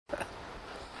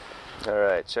All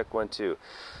right, check 1, 2.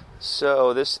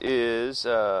 So this is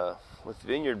with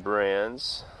Vineyard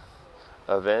Brands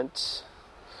event,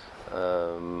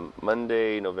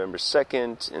 Monday, November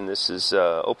 2nd, and this is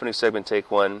opening segment,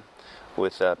 take 1,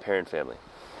 with Parent Family,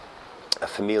 a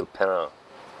Famille Perrin.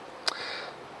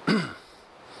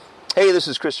 Hey, this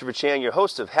is Christopher Chan, your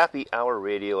host of Happy Hour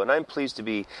Radio, and I'm pleased to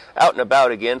be out and about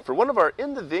again for one of our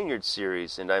In the Vineyard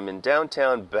series, and I'm in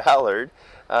downtown Ballard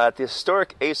at the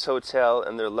historic Ace Hotel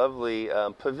in their lovely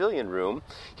pavilion room,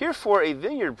 here for a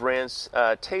Vineyard Brands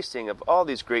tasting of all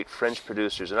these great French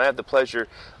producers. And I have the pleasure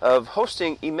of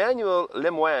hosting Emmanuel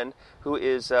Lemoine, who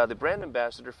is the brand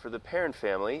ambassador for the Perrin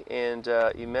family. And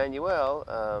Emmanuel,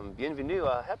 bienvenue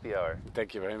à Happy Hour.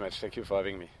 Thank you very much. Thank you for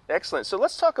having me. Excellent. So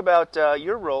let's talk about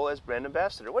your role as brand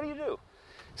ambassador. What do you do?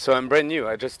 So I'm brand new.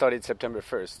 I just started September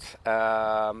 1st.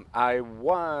 I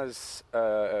was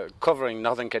covering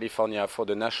Northern California for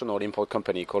the national import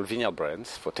company called Vineyard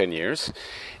Brands for 10 years.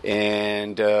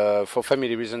 And for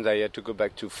family reasons, I had to go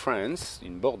back to France,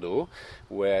 in Bordeaux,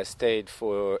 where I stayed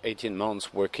for 18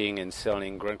 months working and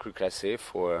selling Grand Cru Classé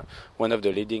for one of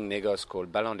the leading negocios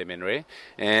called Ballon des Menrets.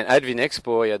 And at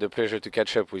Vinexpo, I had the pleasure to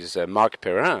catch up with Marc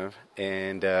Perrin,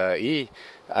 and he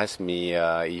asked me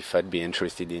if I'd be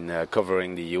interested in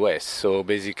covering the US. So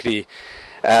basically,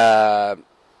 Vineyard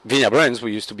Brands, who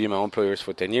used to be my employers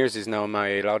for 10 years, is now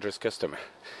my largest customer.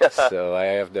 So I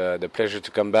have the pleasure to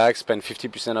come back, spend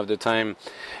 50% of the time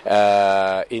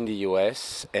in the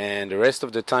US, and the rest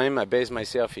of the time I base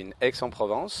myself in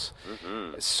Aix-en-Provence.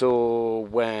 Mm-hmm. So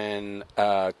when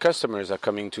customers are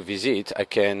coming to visit, I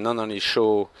can not only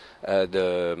show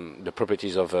the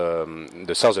properties of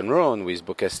the Southern Rhone with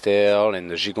Beaucastel and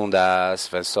the Gigondas,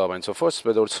 Vinsorbe and so forth,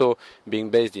 but also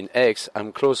being based in Aix,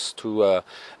 I'm close to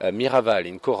Miraval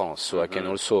in Corrence, so mm-hmm. I can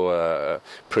also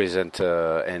present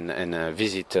and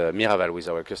visit Miraval with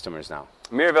our customers now.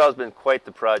 Miraval has been quite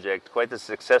the project, quite the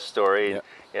success story, yeah.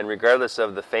 And regardless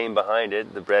of the fame behind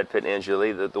it, the Brad Pitt and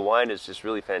Angelina, the wine is just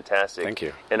really fantastic. Thank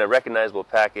you. And a recognizable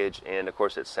package, and of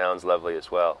course it sounds lovely as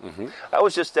well. Mm-hmm. I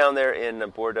was just down there in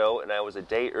Bordeaux, and I was a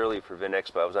day early for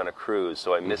Vinexpo. I was on a cruise,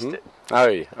 so I missed mm-hmm. it. Oh,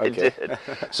 yeah. Okay. I did.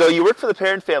 So you work for the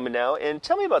Perrin family now, and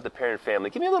tell me about the Perrin family.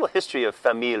 Give me a little history of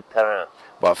Famille Perrin.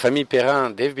 Well, Famille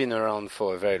Perrin, they've been around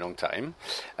for a very long time.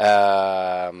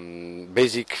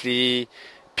 Basically,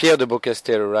 Pierre de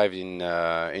Beaucastel arrived in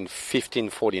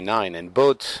 1549 and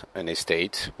bought an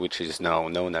estate, which is now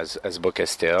known as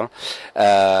Beaucastel.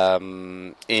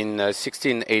 In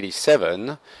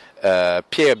 1687,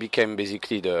 Pierre became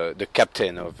basically the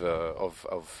captain of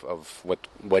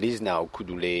what is now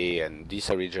Coudoulé and this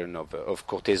region of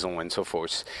Courthézon and so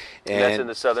forth. And that's in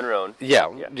the Southern Rhone. Yeah.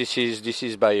 This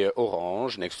is by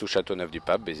Orange, next to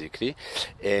Châteauneuf-du-Pape, basically,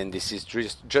 and this is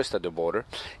just at the border.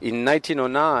 In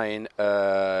 1909,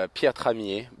 Pierre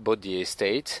Tramier bought the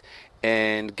estate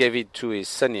and gave it to his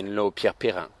son-in-law Pierre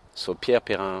Perrin. So Pierre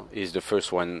Perrin is the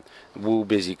first one who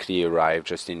basically arrived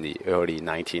just in the early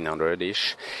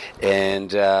 1900-ish. And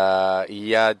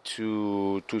he had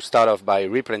to start off by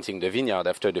replanting the vineyard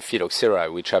after the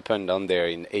phylloxera, which happened down there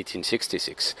in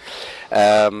 1866.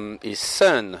 His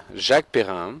son, Jacques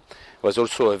Perrin, was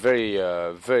also a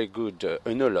very good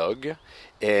enologue.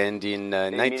 And in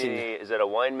is that a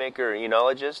winemaker or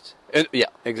enologist? Yeah,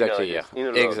 exactly.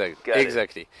 Enologist. Yeah,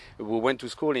 exactly. We went to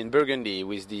school in Burgundy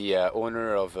with the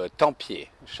owner of Tempier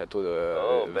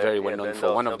Chateau, very well known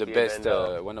for one of the best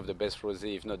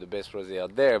rosé, if not the best rosé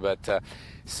out there. But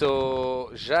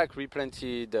so Jacques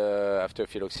replanted after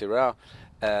phylloxera.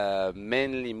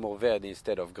 Mainly Mourvèdre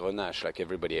instead of Grenache, like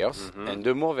everybody else, mm-hmm. And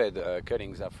the Mourvèdre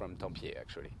cuttings are from Tempier,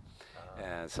 actually.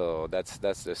 So that's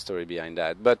the story behind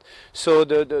that. But so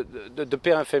the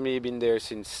Perrin family been there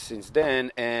since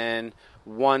then, and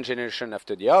one generation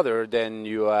after the other. Then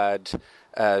you had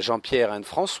Jean-Pierre and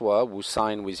François, who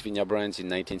signed with Vineyard Brands in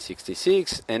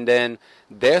 1966, and then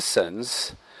their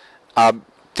sons are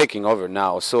taking over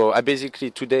now. So I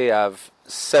basically today have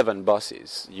 7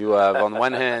 bosses. You have on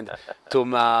one hand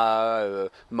Thomas,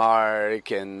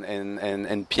 Marc,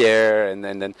 and Pierre, and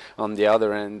then on the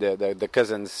other end the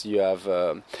cousins. You have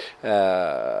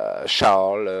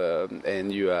Charles,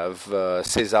 and you have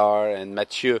César and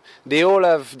Mathieu. They all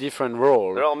have different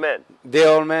roles. They're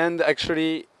all men.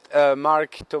 Actually,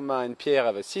 Marc, Thomas, and Pierre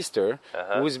have a sister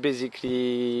who's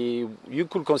basically, you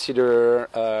could consider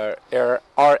HR.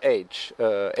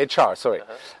 Sorry,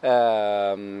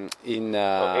 HR.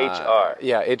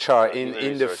 Yeah, HR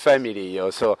in the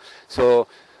family. So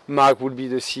Mark would be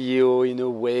the CEO in a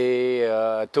way.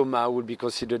 Thomas would be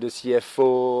considered the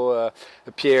CFO.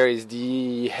 Pierre is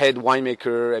the head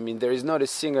winemaker. I mean, there is not a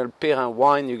single Perrin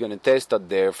wine you're going to test out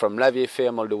there, from La Vieille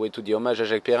Ferme all the way to the Hommage à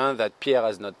Jacques Perrin, that Pierre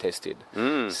has not tested.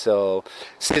 So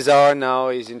César now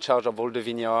is in charge of all the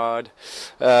vineyard,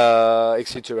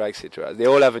 etc., etc. They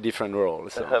all have a different role.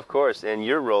 So. Of course, and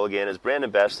your role again as brand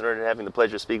ambassador, and having the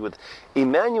pleasure to speak with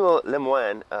Emmanuel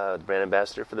Lemoine, brand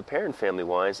ambassador for the Perrin family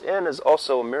wines, and is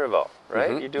also Miraval,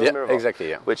 right? You're doing Miraval. Exactly,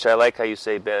 yeah. Which I like how you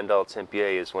say Bandol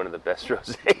Tempier is one of the best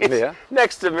rosés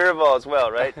next to Miraval as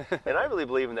well, right? And I really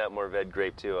believe in that Mourvedre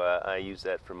grape too. I use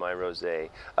that for my rosé.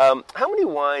 How many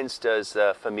wines does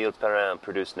Famille Perrin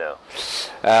produce now?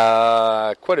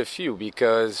 Quite a few,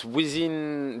 because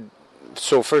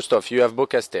so first off, you have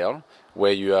Beaucastel,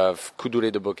 where you have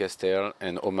Coudoulet de Beaucastel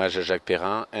and Hommage à Jacques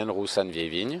Perrin and Roussanne Vieille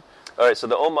Vigne. All right, so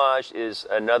the Hommage is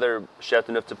another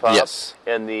Châteauneuf-du-Pape. Yes.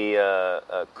 And the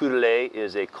Coudoulet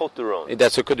is a Côte du Rhône.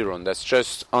 That's a Côte du Rhône. That's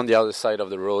just on the other side of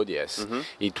the road, yes.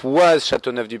 It was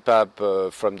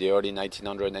Châteauneuf-du-Pape from the early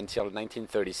 1900s until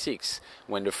 1936,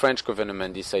 when the French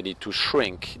government decided to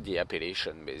shrink the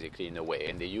appellation, basically, in a way.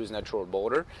 And they used natural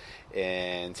border.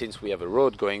 And since we have a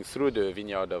road going through the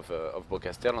vineyard of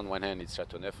Beaucastel, on one hand it's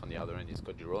Châteauneuf, on the other hand it's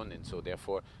Côte du Rhône, and so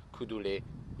therefore Coudoulet,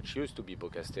 which used to be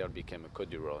Beaucastel, became a Côte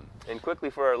du Rhône. And quickly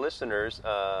for our listeners,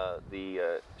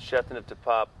 the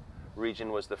Châteauneuf-du-Pape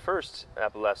region was the first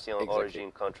Appellation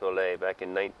Origine Contrôlée back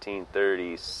in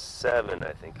 1937,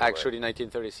 I think. Actually,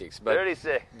 1936. But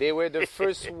 36. They were the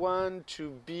first one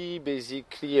to be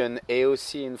basically an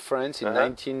AOC in France in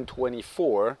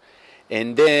 1924,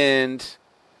 and then,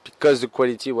 because the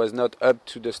quality was not up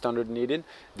to the standard needed,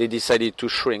 they decided to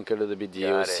shrink a little bit the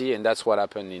AOC, and that's what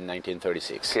happened in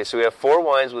 1936. Okay, so we have 4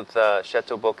 wines with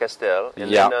Chateau Beaucastel,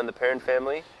 and then on the Perrin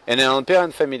family? And then on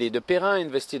Perrin family, the Perrin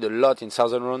invested a lot in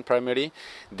Southern Rhône primarily.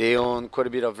 They own quite a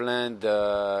bit of land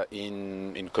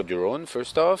in Côte du Rhône,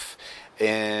 first off,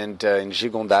 and in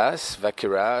Gigondas,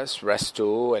 Vaqueras,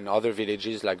 Rasteau, and other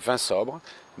villages like Vinsobre.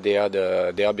 They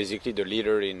are basically the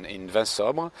leader in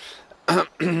Vinsobre.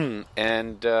 And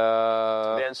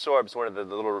Vansorbe is one of the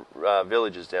little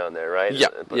villages down there, right?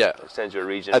 Yeah, Extends your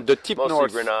region. At the tip mostly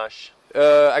north. Grenache.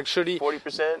 Actually,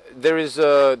 40%. There is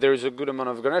a good amount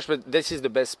of Grenache, but this is the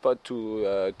best spot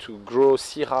to grow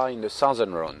Syrah in the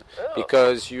Southern Rhône,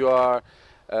 because you are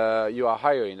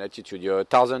higher in altitude. You're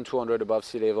 1,200 above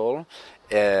sea level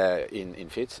in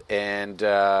Fitz, and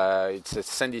it's a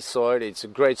sandy soil. It's a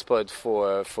great spot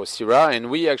for Syrah, and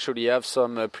we actually have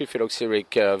some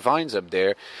pre-phylloxeric vines up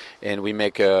there, and we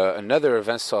make another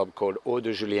Vinsobre called Eau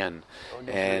de Julienne,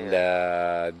 and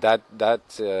that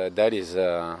is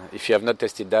if you have not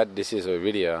tested that, this is a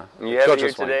really you have it here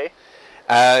wine. today.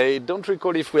 I don't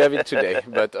recall if we have it today,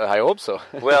 but I hope so.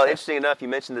 Well, interesting enough, you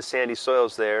mentioned the sandy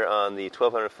soils there on the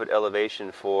 1,200-foot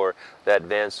elevation for that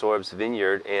Vansorbe's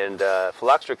vineyard, and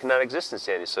phylloxera cannot exist in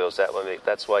sandy soils.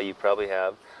 That's why you probably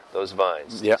have those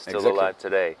vines still alive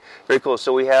today. Very cool.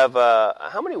 So we have,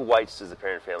 how many whites does the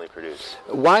Perrin family produce?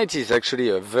 White is actually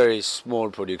a very small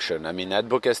production. I mean, at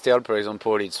Beaucastel, for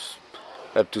example, it's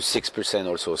up to 6%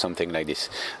 or so, something like this.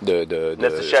 That's the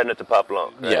Châteauneuf-du-Pape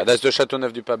Blanc, right? Yeah, that's the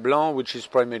Châteauneuf-du-Pape Blanc, which is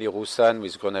primarily Roussanne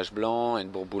with Grenache Blanc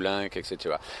and Bourboulenc,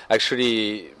 etc.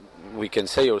 Actually, we can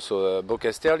say also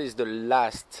Beaucastel is the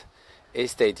last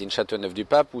estate in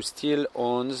Châteauneuf-du-Pape who still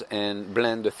owns and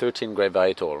blend the 13 grape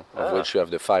varietal, of which you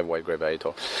have the 5 white grape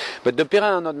varietal. But the Perrin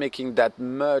are not making that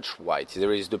much white.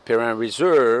 There is the Perrin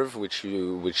Reserve, which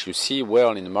you see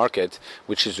well in the market,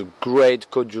 which is a great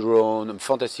Côte du Rhône,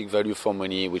 fantastic value for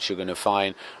money, which you're going to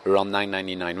find around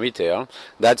 $9.99 retail.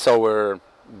 That's our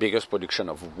biggest production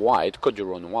of white, Côte du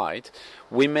Rhône white.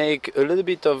 We make a little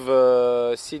bit of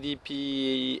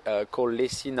CDP called Les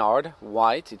Sinards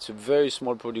white. It's a very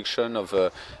small production of a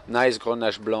nice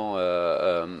Grenache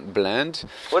Blanc blend.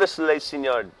 What does Les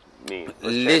Sinards mean?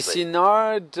 Les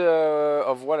Sinards,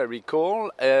 of what I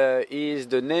recall, is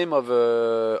the name of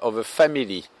a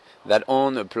family that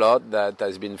own a plot that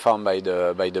has been farmed by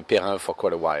the Perrin for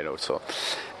quite a while also.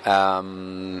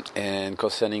 And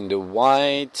concerning the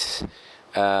white,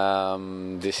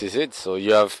 this is it. So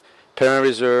you have Perrin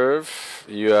Reserve,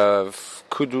 you have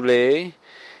Coudoulet,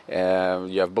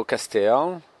 you have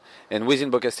Beaucastel, and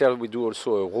within Beaucastel we do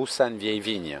also a Roussanne Vieille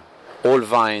Vigne, all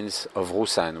vines of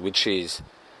Roussanne, which is,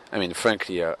 I mean,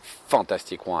 frankly, a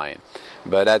fantastic wine.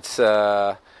 But that's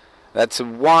a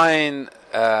wine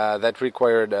that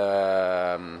required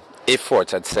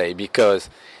effort, I'd say, because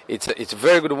it's a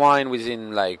very good wine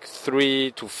within like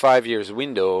 3 to 5 years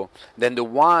window. Then the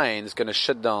wine is going to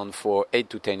shut down for 8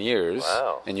 to 10 years.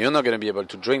 Wow. And you're not going to be able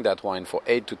to drink that wine for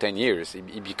 8 to 10 years.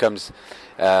 It becomes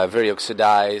very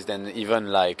oxidized, and even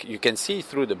like you can see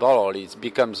through the bottle, it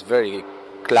becomes very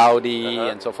cloudy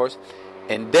and so forth.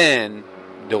 And then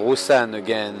the Roussanne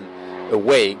again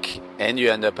awake, and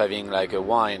you end up having like a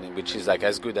wine which is like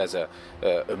as good as a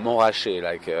Montrachet,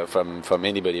 like from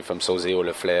anybody, from Sauzet or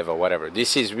Leflaive or whatever.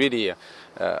 This is really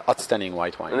outstanding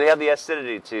white wine. And they have the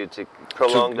acidity to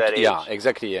prolong that age. Yeah,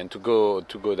 exactly, and to go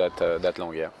that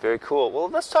long. Yeah. Very cool. Well,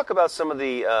 let's talk about some of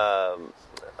the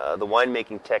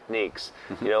winemaking techniques.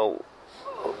 You know,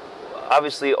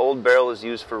 obviously old barrel is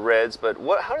used for reds, but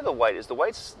how do the white? Is the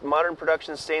white's modern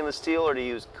production stainless steel, or do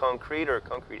you use concrete or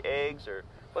concrete eggs, or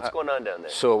what's going on down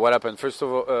there? So what happened? First of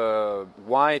all,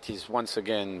 white is once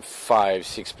again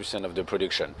 5-6% of the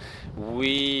production.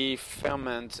 We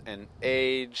ferment and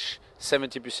age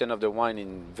 70% of the wine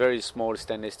in very small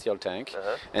stainless steel tank,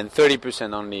 and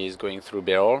 30% only is going through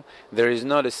barrel. There is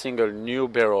not a single new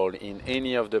barrel in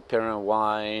any of the Perrin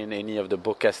wine, any of the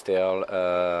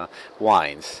Beaucastel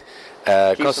wines.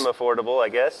 Keeps them affordable, I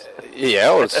guess. Yeah,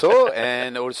 also,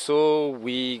 and also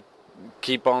we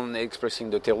keep on expressing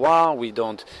the terroir. We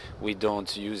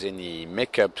don't use any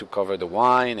makeup to cover the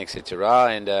wine, etc.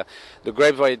 And the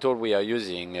grape varietal we are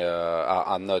using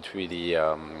are not really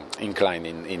inclined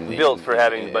in built for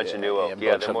having a bunch of new oak.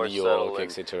 Yeah, they're more subtle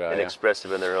and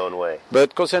expressive in their own way.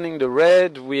 But concerning the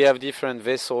red, we have different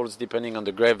vessels depending on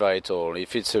the grape varietal.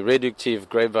 If it's a reductive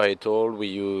grape varietal, we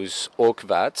use oak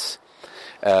vats.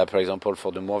 For example,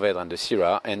 for the Mourvèdre and the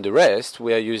Syrah, and the rest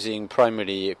we are using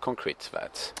primarily concrete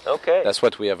vats. Okay. That's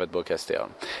what we have at Beaucastel.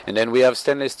 And then we have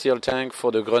stainless steel tank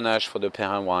for the Grenache, for the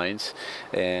Perrin wines,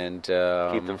 and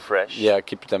keep them fresh. Yeah,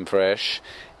 keep them fresh.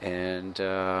 And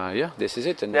this is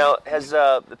it. And now, has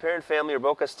the Perrin family or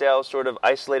Beaucastel sort of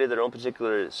isolated their own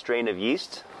particular strain of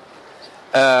yeast?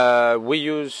 We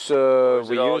use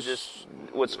just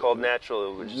what's called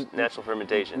natural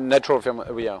fermentation. Natural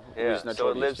fermentation. Yeah. So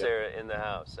it lives there in the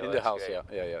house. So in the house,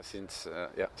 great. yeah. Since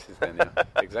then, yeah.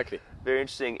 Exactly. Very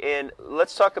interesting. And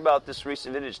let's talk about this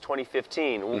recent vintage,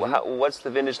 2015. What's the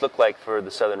vintage look like for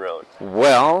the Southern Rhone?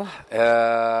 Well,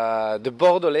 the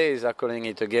Bordelais are calling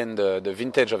it again the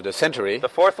vintage of the century. The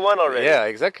fourth one already. Yeah,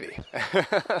 exactly.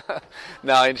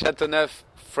 Now in Châteauneuf,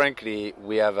 frankly,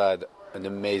 we have had an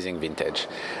amazing vintage.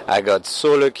 I got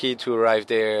so lucky to arrive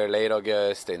there late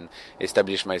August and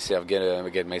establish myself,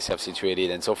 get myself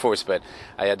situated and so forth. But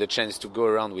I had the chance to go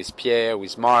around with Pierre,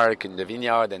 with Marc in the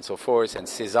vineyard and so forth, and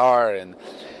César. And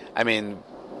I mean,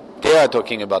 they are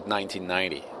talking about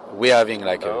 1990. We're having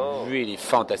like a really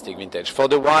fantastic vintage. For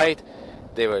the white,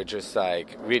 they were just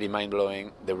like really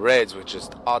mind-blowing. The reds were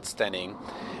just outstanding.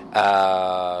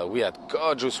 We had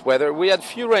gorgeous weather. We had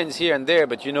few rains here and there,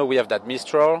 but we have that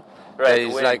Mistral. Right,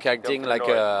 it's like acting like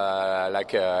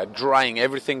drying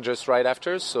everything just right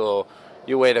after. So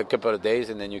you wait a couple of days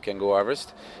and then you can go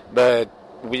harvest. But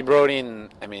we brought in,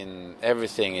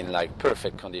 everything in like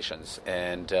perfect conditions.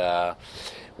 And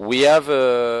we have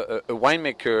a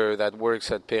winemaker that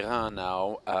works at Perrin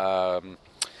now,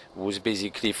 who's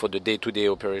basically for the day-to-day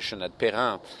operation at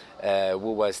Perrin,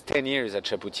 who was 10 years at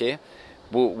Chapoutier.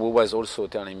 Who was also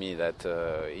telling me that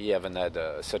he haven't had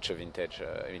such a vintage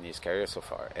in his career so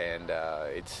far, and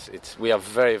we are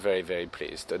very, very, very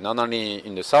pleased. Not only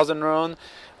in the Southern Rhone,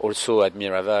 also at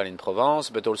Miraval in Provence,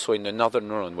 but also in the Northern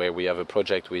Rhone, where we have a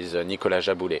project with Nicolas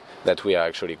Jaboulet that we are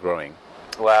actually growing.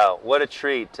 Wow, what a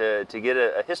treat to get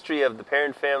a history of the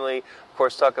Perrin family, of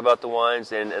course, talk about the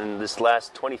wines and this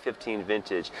last 2015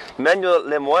 vintage. Emmanuel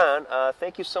Lemoine,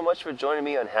 thank you so much for joining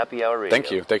me on Happy Hour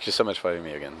Radio. Thank you so much for having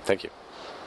me again. Thank you.